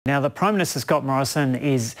Now, the Prime Minister, Scott Morrison,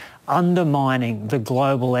 is undermining the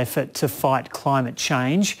global effort to fight climate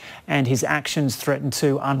change, and his actions threaten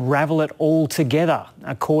to unravel it altogether,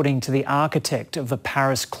 according to the architect of the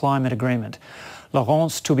Paris Climate Agreement.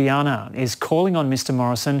 Laurence Tubiana is calling on Mr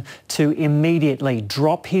Morrison to immediately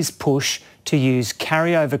drop his push to use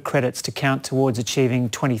carryover credits to count towards achieving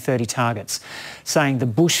 2030 targets, saying the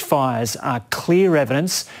bushfires are clear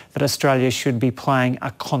evidence that Australia should be playing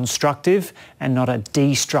a constructive and not a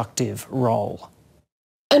destructive role.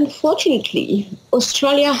 Unfortunately,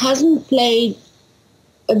 Australia hasn't played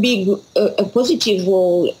a positive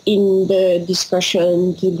role in the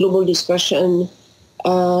discussion, the global discussion,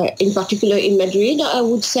 in particular in Madrid, I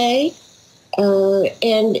would say.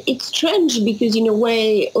 And it's strange because, in a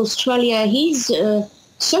way, Australia is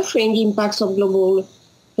suffering the impacts of global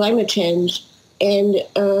climate change. And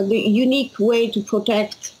the unique way to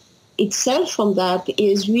protect itself from that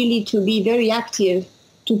is really to be very active,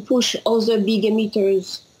 to push other big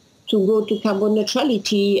emitters to go to carbon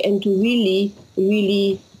neutrality and to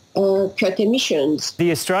really cut emissions.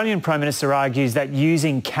 The Australian Prime Minister argues that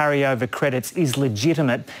using carryover credits is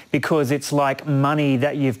legitimate because it's like money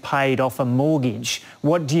that you've paid off a mortgage.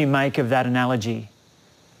 What do you make of that analogy?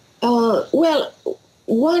 Well,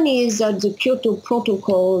 one is that the Kyoto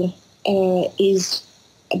Protocol is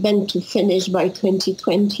meant to finish by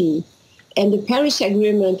 2020. And the Paris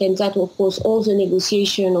Agreement, and that, of course, all the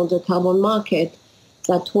negotiation on the carbon market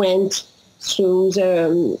that went through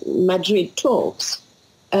the Madrid talks,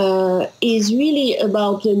 is really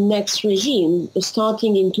about the next regime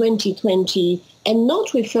starting in 2020 and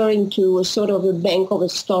not referring to a sort of a bank of a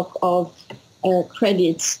stock of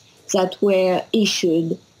credits that were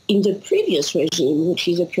issued in the previous regime, which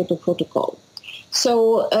is a Kyoto Protocol.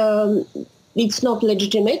 So it's not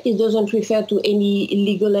legitimate. It doesn't refer to any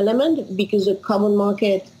legal element because the carbon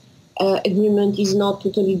market agreement is not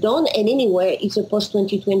totally done, and anyway, it's a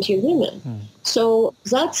post-2020 agreement. So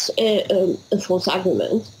that's a false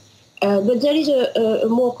argument. But there is a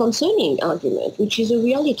more concerning argument, which is a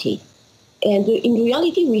reality. And in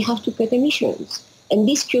reality, we have to cut emissions. And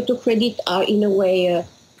these Kyoto credits are, in a way,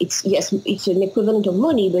 it's an equivalent of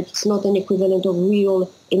money, but it's not an equivalent of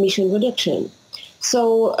real emission reduction.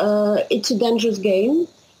 So it's a dangerous game,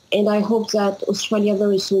 and I hope that Australia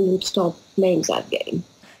very soon would stop playing that game.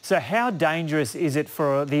 So how dangerous is it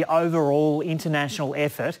for the overall international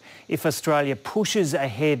effort if Australia pushes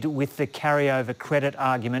ahead with the carryover credit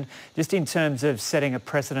argument, just in terms of setting a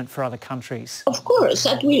precedent for other countries? Of course,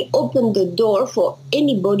 that will open the door for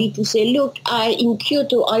anybody to say, look, in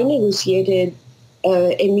Kyoto, I negotiated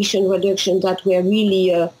emission reductions that were really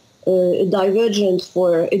a divergence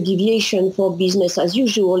for a deviation for business as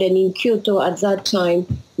usual. And in Kyoto at that time,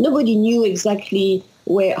 nobody knew exactly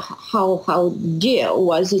how dear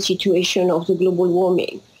was the situation of the global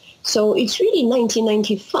warming. So it's really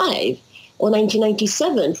 1995 or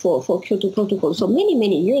 1997 for Kyoto Protocol, so many,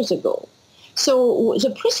 many years ago. So the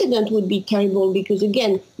precedent would be terrible because,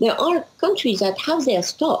 again, there are countries that have their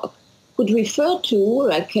stock, could refer to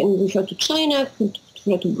China, could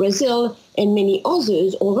refer to Brazil and many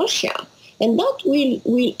others, or Russia. And that will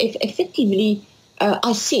effectively,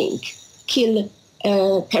 I think, kill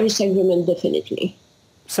Paris Agreement definitely.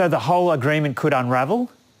 So the whole agreement could unravel?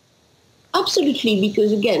 Absolutely,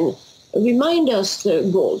 because again, remind us the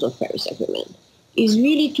goals of Paris Agreement is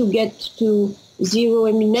really to get to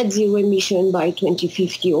net zero emission by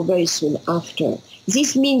 2050 or very soon after.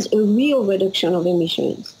 This means a real reduction of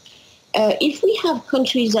emissions. If we have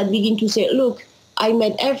countries that begin to say, look, I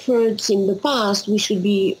made efforts in the past,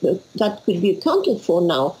 that could be accounted for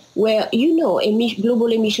now, where,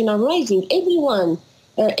 global emissions are rising.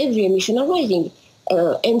 Every emission are rising.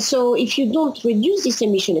 And so if you don't reduce this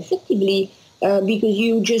emission effectively, because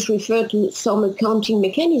you just refer to some accounting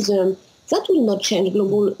mechanism, that will not change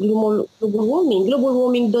global warming. Global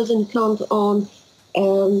warming doesn't count on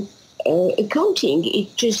accounting.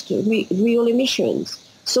 It's just real emissions.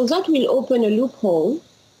 So that will open a loophole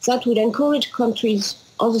that would encourage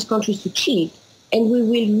other countries to cheat, and we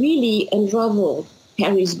will really unravel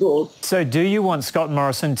Paris goal. So do you want Scott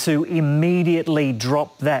Morrison to immediately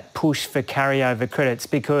drop that push for carryover credits?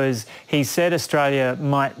 Because he said Australia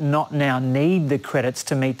might not now need the credits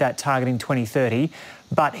to meet that target in 2030,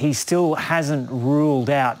 but he still hasn't ruled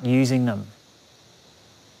out using them.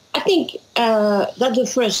 I think that the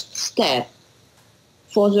first step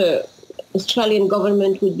for the Australian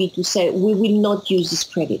government would be to say, we will not use these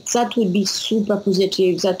credits. That would be super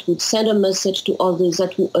positive. That would send a message to others.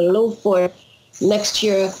 That would allow for next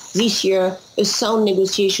year, this year, a sound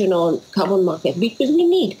negotiation on carbon market, because we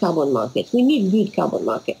need carbon markets. We need good carbon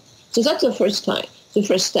markets. So that's the first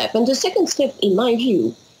step. And the second step, in my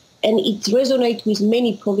view, and it resonates with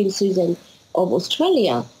many provinces of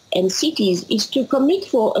Australia and cities, is to commit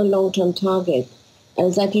for a long-term target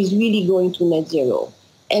that is really going to net zero.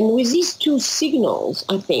 And with these two signals,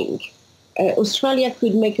 I think, Australia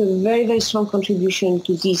could make a very, very strong contribution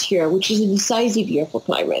to this year, which is a decisive year for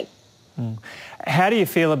climate. How do you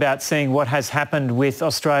feel about seeing what has happened with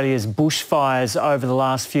Australia's bushfires over the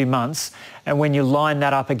last few months, and when you line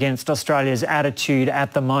that up against Australia's attitude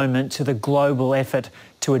at the moment to the global effort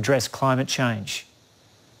to address climate change?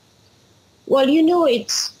 Well, you know,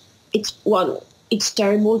 it's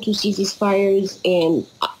terrible to see these fires, and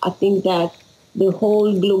I think that the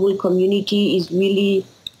whole global community is really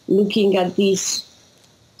looking at this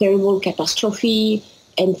terrible catastrophe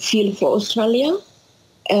and feel for Australia.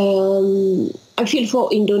 I feel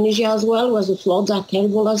for Indonesia as well, where the floods are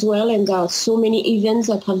terrible as well, and there are so many events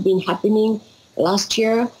that have been happening last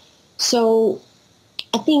year. So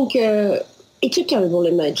I think it's a terrible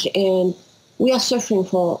image, and we are suffering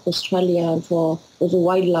for Australia and for the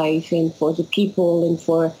wildlife and for the people and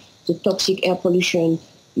for the toxic air pollution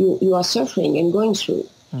you are suffering and going through.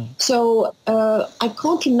 So I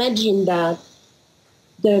can't imagine that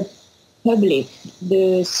the public,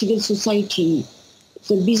 the civil society,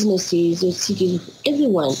 the businesses, the cities,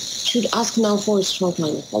 everyone should ask now for a strong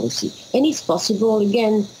climate policy. And it's possible.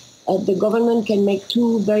 Again, the government can make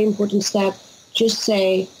two very important steps. Just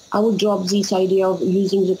say, I will drop this idea of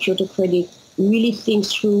using the Kyoto credit, really think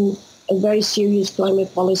through a very serious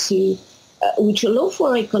climate policy, which allow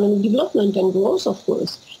for economic development and growth, of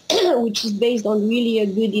course, which is based on really a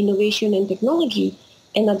good innovation and technology.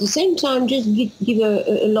 And at the same time, just give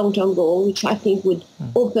a long-term goal, which I think would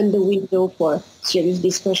open the window for serious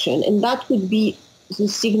discussion. And that would be the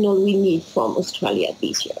signal we need from Australia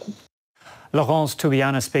this year. Laurence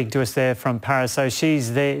Tubiana speaking to us there from Paris. So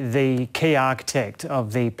she's the key architect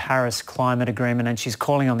of the Paris Climate Agreement, and she's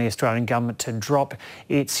calling on the Australian government to drop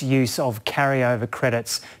its use of carryover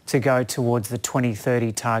credits to go towards the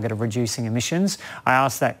 2030 target of reducing emissions. I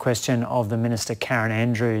asked that question of the Minister Karen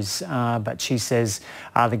Andrews, but she says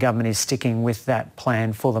the government is sticking with that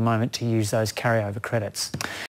plan for the moment to use those carryover credits.